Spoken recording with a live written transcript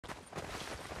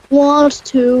wants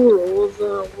to rule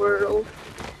the world.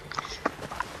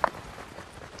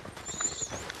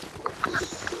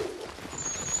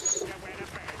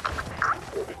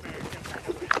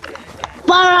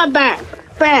 Bah,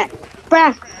 bah,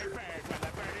 bah.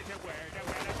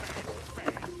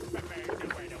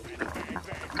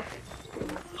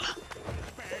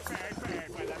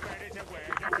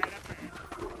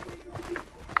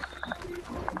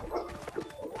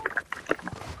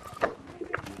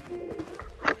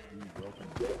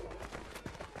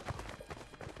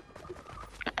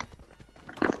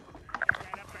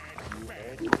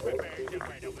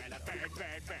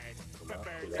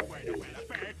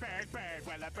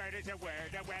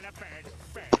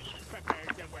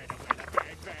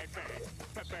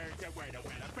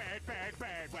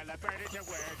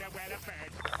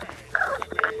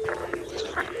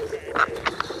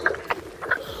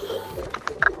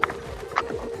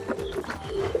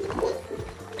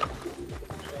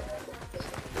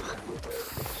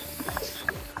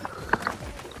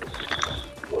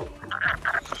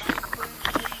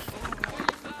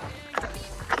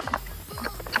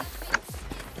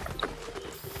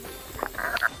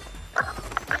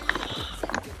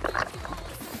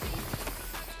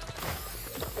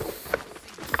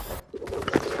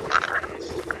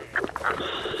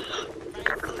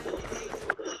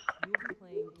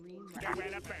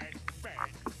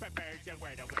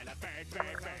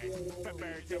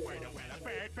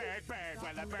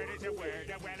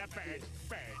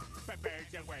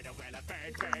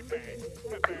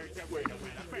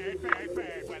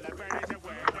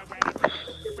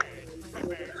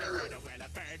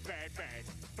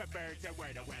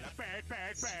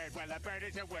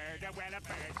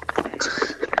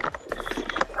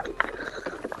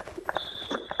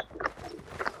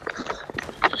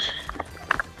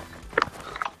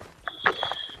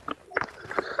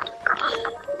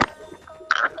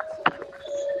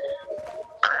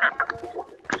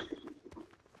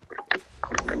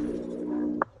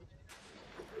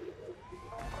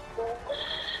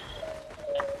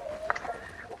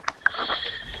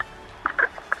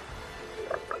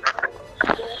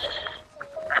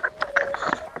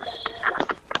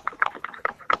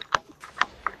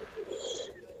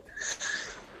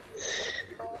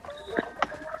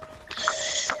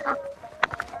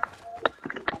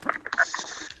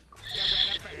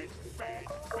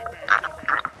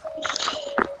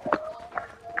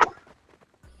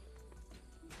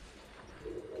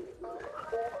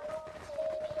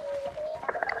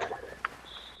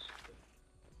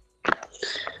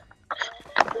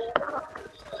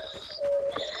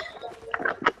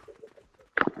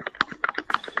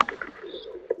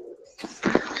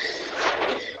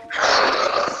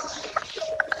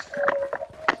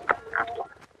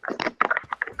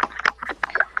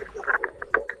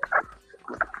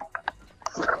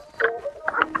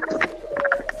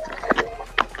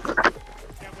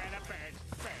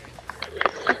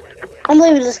 I'm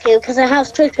leaving this game because I have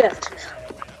straight drift.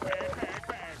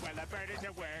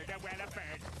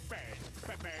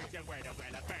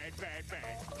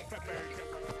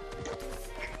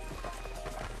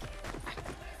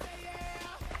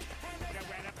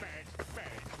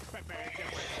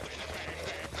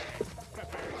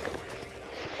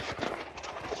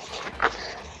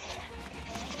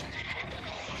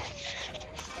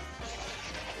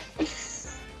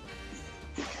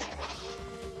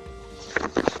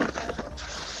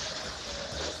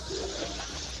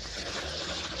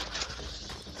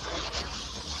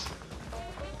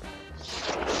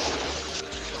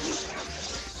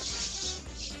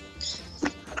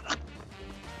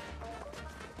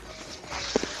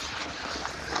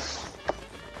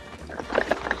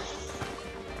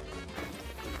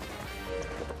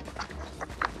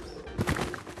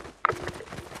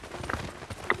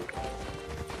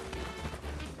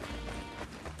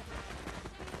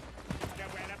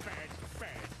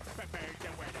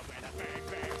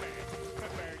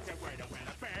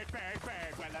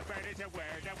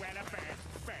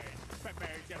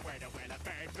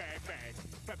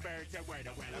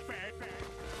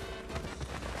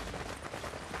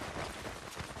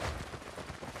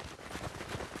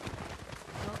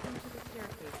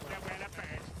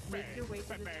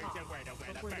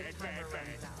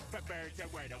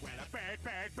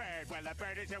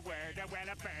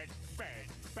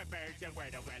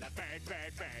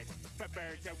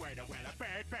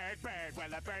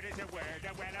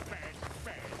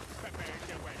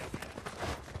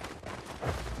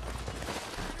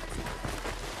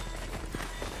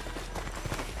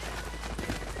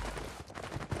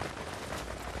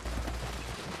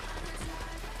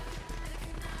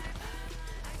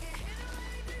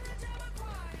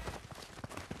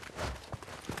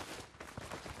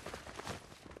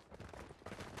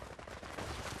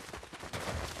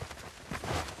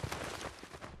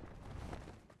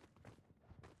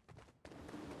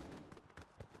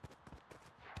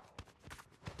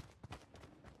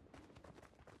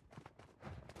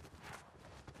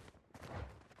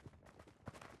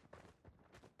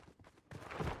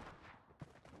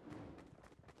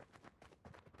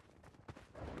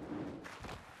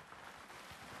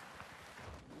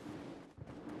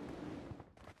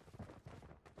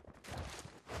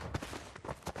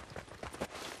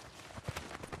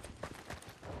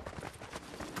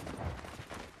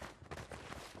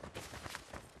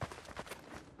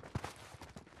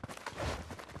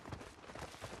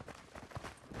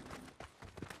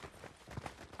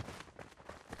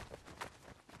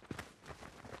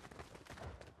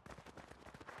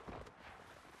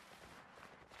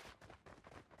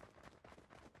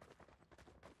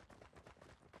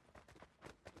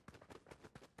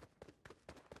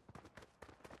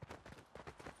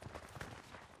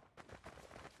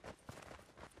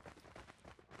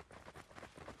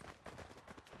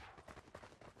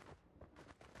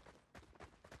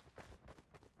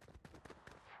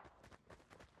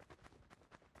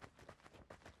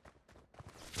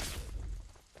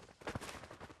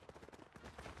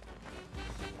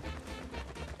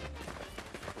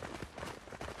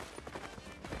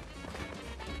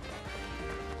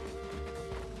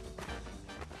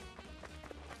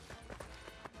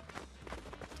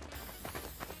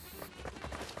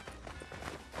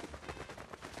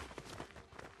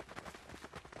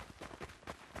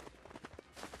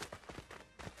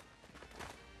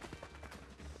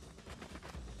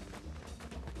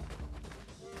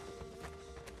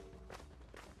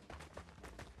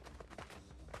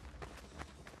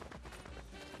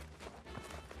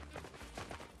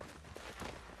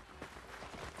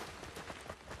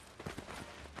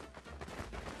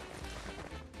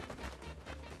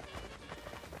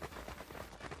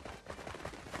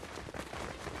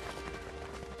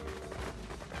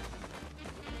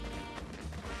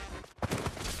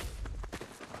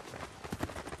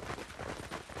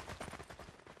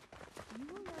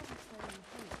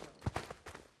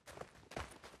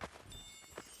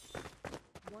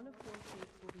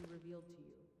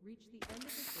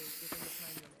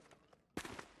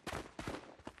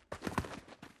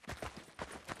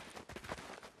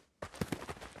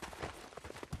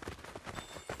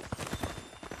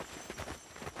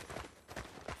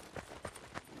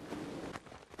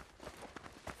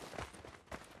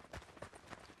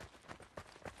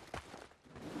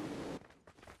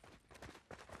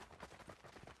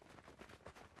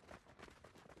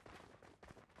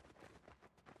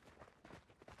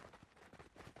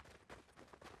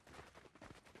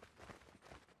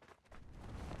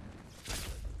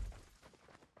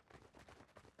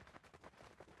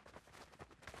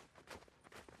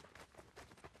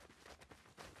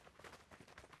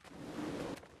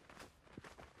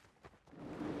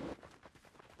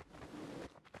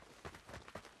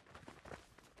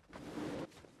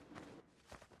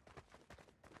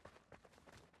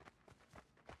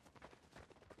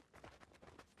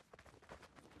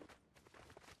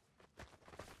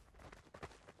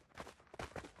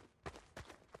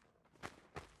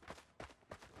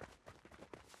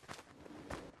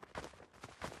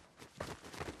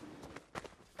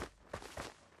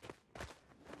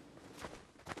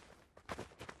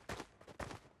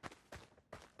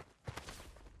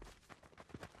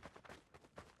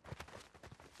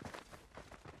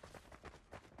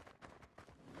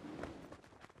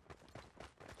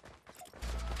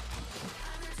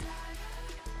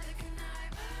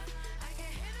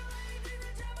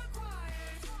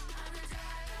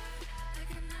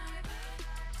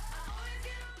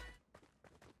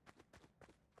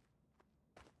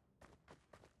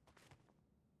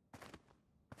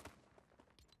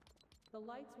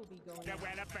 lights will be going The out,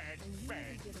 well a bird, and you will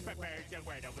bird, be given but away. bird's a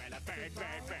word, a well a bird,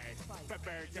 bird, bird, but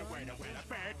bird's a word, a well a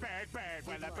bird, bird, bird,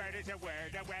 well a bird is a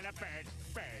word, a well a bird,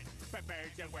 bird, but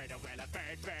bird's a word, a well a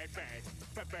bird, bird, bird,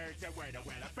 but bird's a word, a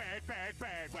well a bird, bird,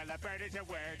 bird, well a bird is a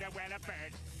word, a well a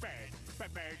bird, bird, but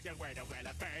bird's a word, a well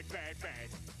a bird, bird, bird,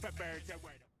 but bird's a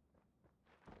word.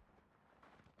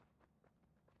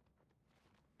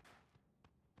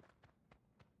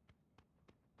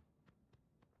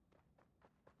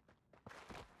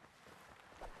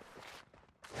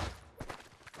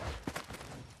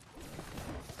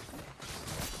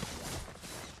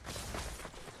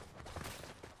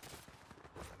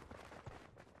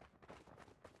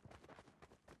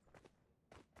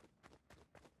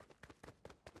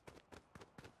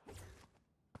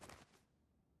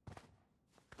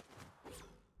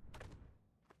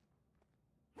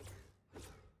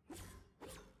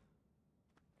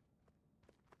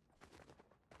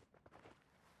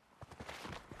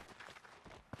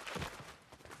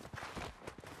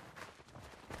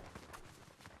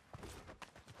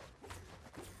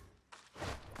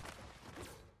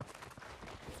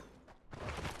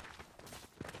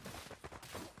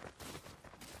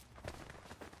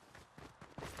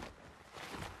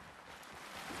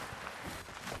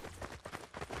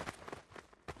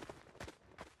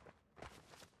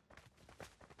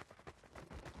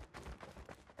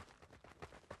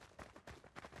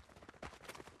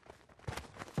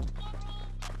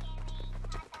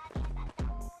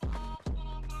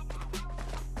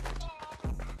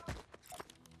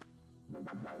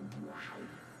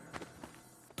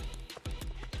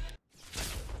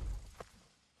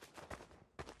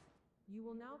 You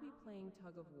will now be playing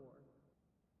Tug of War.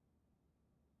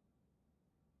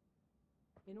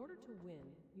 In order to win,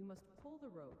 you must pull the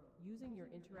rope using your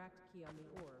interact key on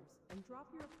the orbs and drop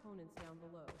your opponents down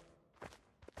below.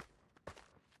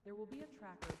 There will be a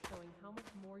tracker showing how much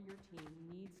more your team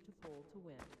needs to pull to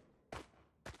win.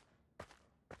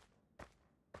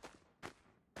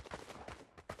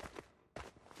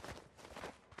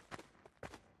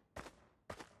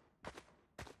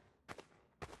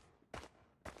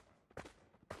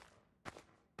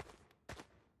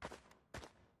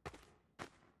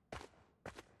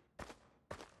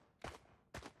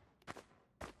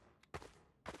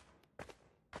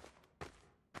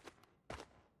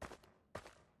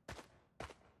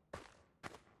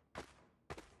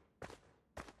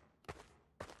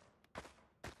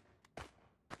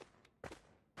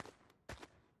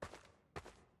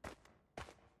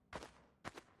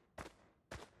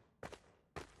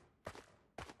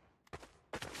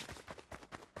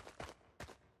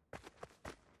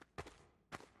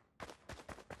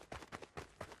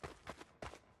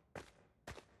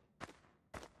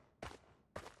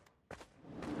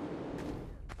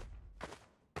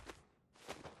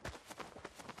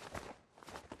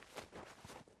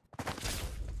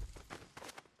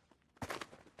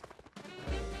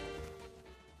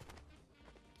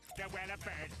 The well a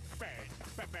bird, bird,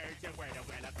 but bird's a word, a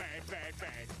well a bird, bird,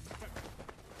 bird.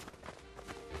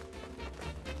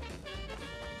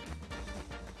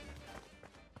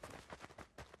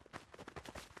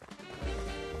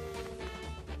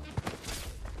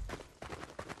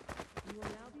 You will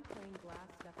now be playing glass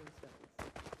stepping stones.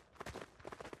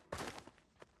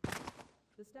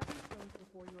 The stepping stones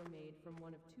before you are made from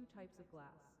one of two types of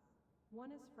glass.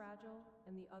 One is fragile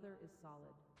and the other is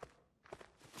solid.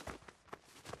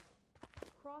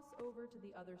 Cross over to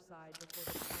the other side before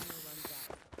the timer runs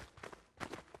out.